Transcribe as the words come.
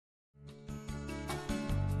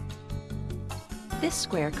This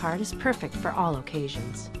square card is perfect for all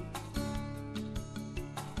occasions.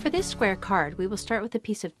 For this square card, we will start with a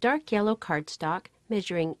piece of dark yellow cardstock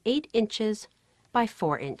measuring 8 inches by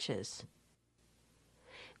 4 inches.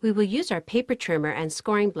 We will use our paper trimmer and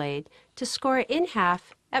scoring blade to score it in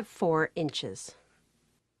half at 4 inches.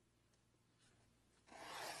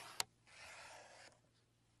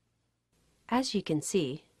 As you can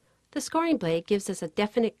see, the scoring blade gives us a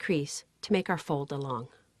definite crease to make our fold along.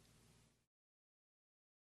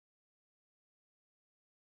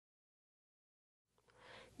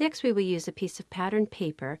 Next, we will use a piece of patterned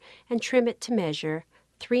paper and trim it to measure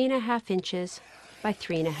 3.5 inches by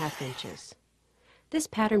 3.5 inches. This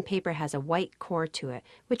patterned paper has a white core to it,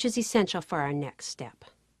 which is essential for our next step.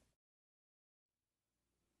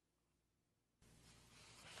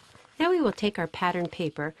 Now we will take our patterned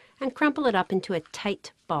paper and crumple it up into a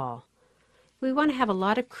tight ball. We want to have a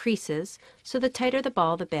lot of creases, so the tighter the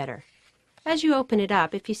ball, the better. As you open it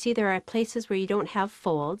up, if you see there are places where you don't have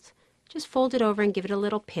folds, just fold it over and give it a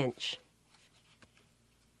little pinch.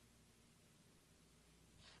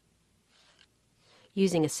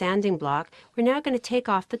 Using a sanding block, we're now going to take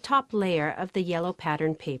off the top layer of the yellow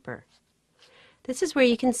patterned paper. This is where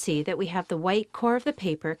you can see that we have the white core of the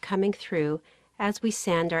paper coming through as we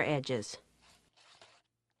sand our edges.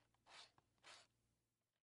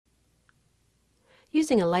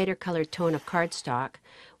 Using a lighter colored tone of cardstock,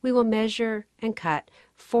 we will measure and cut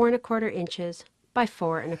 4¼ inches by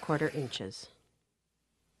 4¼ inches.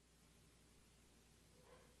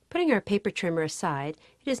 Putting our paper trimmer aside,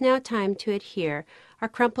 it is now time to adhere our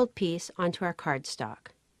crumpled piece onto our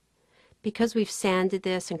cardstock. Because we've sanded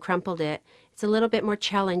this and crumpled it, it's a little bit more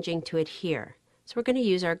challenging to adhere, so we're going to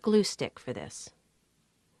use our glue stick for this.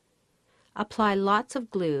 Apply lots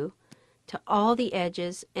of glue to all the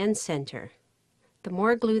edges and center. The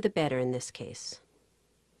more glue, the better in this case.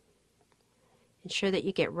 Ensure that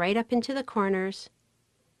you get right up into the corners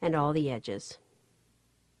and all the edges.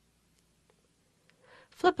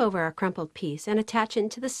 Flip over our crumpled piece and attach it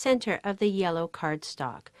into the center of the yellow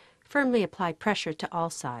cardstock. Firmly apply pressure to all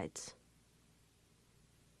sides.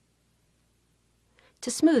 To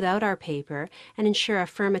smooth out our paper and ensure a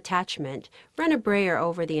firm attachment, run a brayer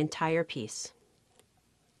over the entire piece.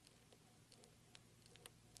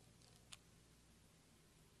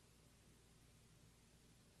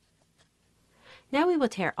 Now we will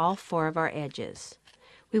tear all 4 of our edges.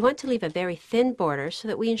 We want to leave a very thin border so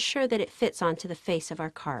that we ensure that it fits onto the face of our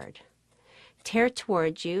card. Tear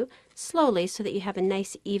towards you slowly so that you have a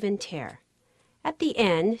nice even tear. At the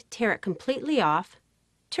end, tear it completely off,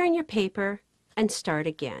 turn your paper, and start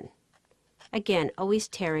again. Again, always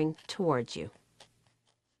tearing towards you.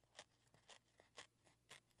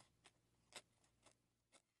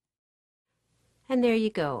 And there you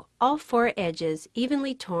go, all 4 edges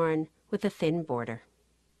evenly torn with a thin border.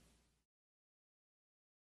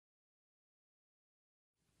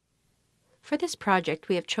 For this project,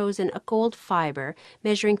 we have chosen a gold fiber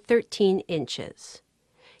measuring 13 inches.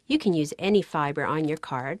 You can use any fiber on your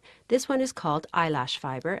card. This one is called eyelash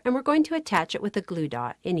fiber, and we're going to attach it with a glue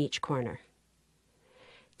dot in each corner.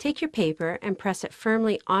 Take your paper and press it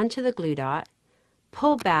firmly onto the glue dot,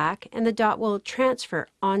 pull back, and the dot will transfer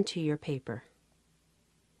onto your paper.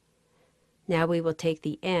 Now we will take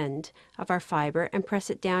the end of our fiber and press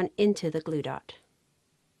it down into the glue dot.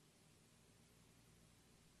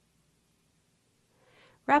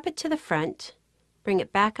 Wrap it to the front, bring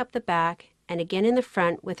it back up the back, and again in the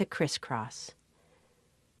front with a crisscross.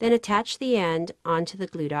 Then attach the end onto the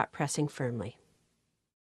glue dot, pressing firmly.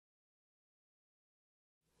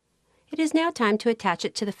 It is now time to attach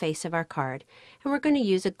it to the face of our card, and we're going to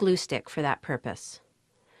use a glue stick for that purpose.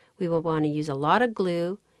 We will want to use a lot of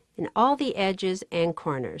glue in all the edges and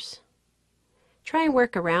corners. Try and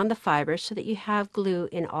work around the fibers so that you have glue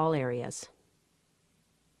in all areas.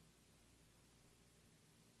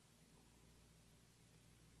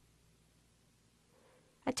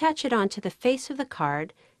 Attach it onto the face of the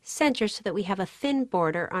card, center so that we have a thin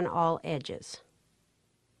border on all edges.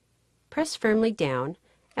 Press firmly down,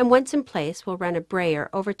 and once in place, we'll run a brayer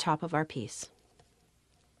over top of our piece.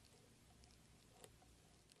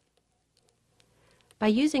 By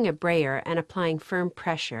using a brayer and applying firm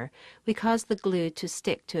pressure, we cause the glue to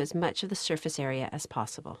stick to as much of the surface area as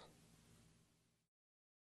possible.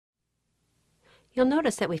 You'll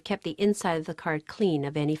notice that we've kept the inside of the card clean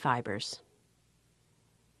of any fibers.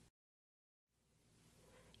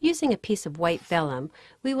 Using a piece of white vellum,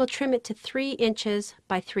 we will trim it to 3 inches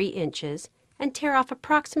by 3 inches and tear off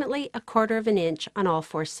approximately 1/4 inch on all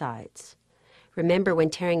 4 sides. Remember when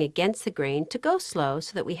tearing against the grain to go slow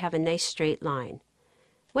so that we have a nice straight line.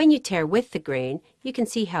 When you tear with the grain, you can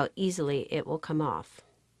see how easily it will come off.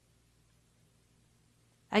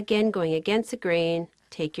 Again, going against the grain,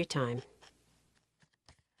 take your time.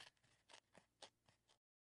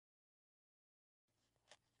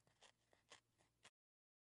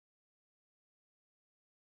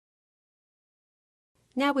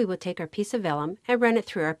 Now we will take our piece of vellum and run it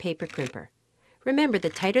through our paper crimper. Remember, the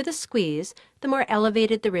tighter the squeeze, the more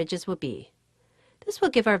elevated the ridges will be. This will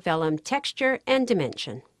give our vellum texture and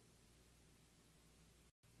dimension.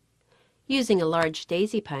 Using a large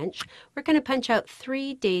daisy punch, we're going to punch out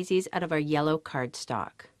 3 daisies out of our yellow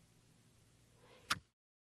cardstock.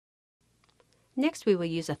 Next, we will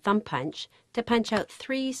use a thumb punch to punch out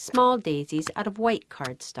 3 small daisies out of white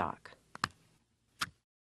cardstock.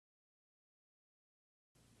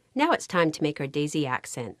 Now it's time to make our daisy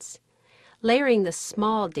accents. Layering the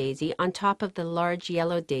small daisy on top of the large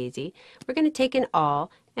yellow daisy, we're going to take an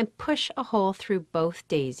awl and push a hole through both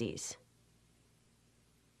daisies.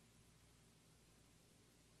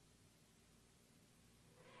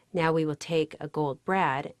 Now we will take a gold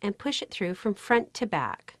brad and push it through from front to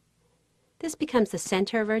back. This becomes the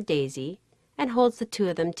center of our daisy and holds the 2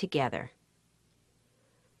 of them together.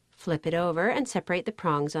 Flip it over and separate the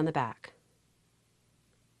prongs on the back.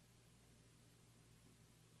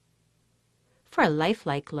 For a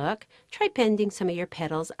lifelike look, try bending some of your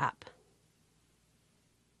petals up.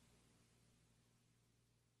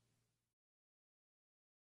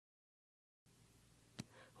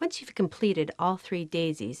 Once you've completed all 3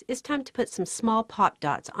 daisies, it's time to put some small pop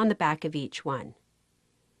dots on the back of each one.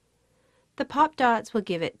 The pop dots will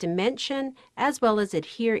give it dimension as well as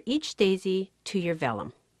adhere each daisy to your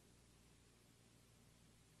vellum.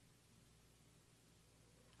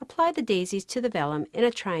 Apply the daisies to the vellum in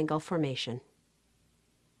a triangle formation.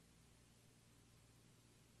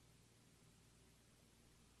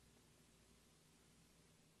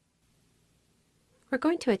 We're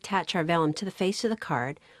going to attach our vellum to the face of the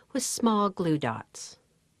card with small glue dots.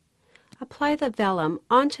 Apply the vellum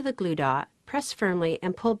onto the glue dot, press firmly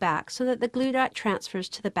and pull back so that the glue dot transfers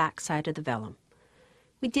to the back side of the vellum.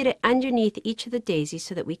 We did it underneath each of the daisies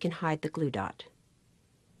so that we can hide the glue dot.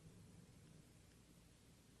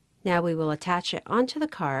 Now we will attach it onto the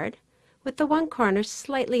card with the one corner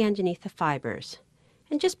slightly underneath the fibers,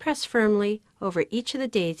 and just press firmly over each of the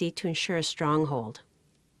daisy to ensure a strong hold.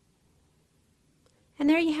 And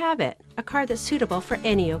there you have it, a card that's suitable for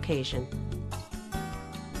any occasion.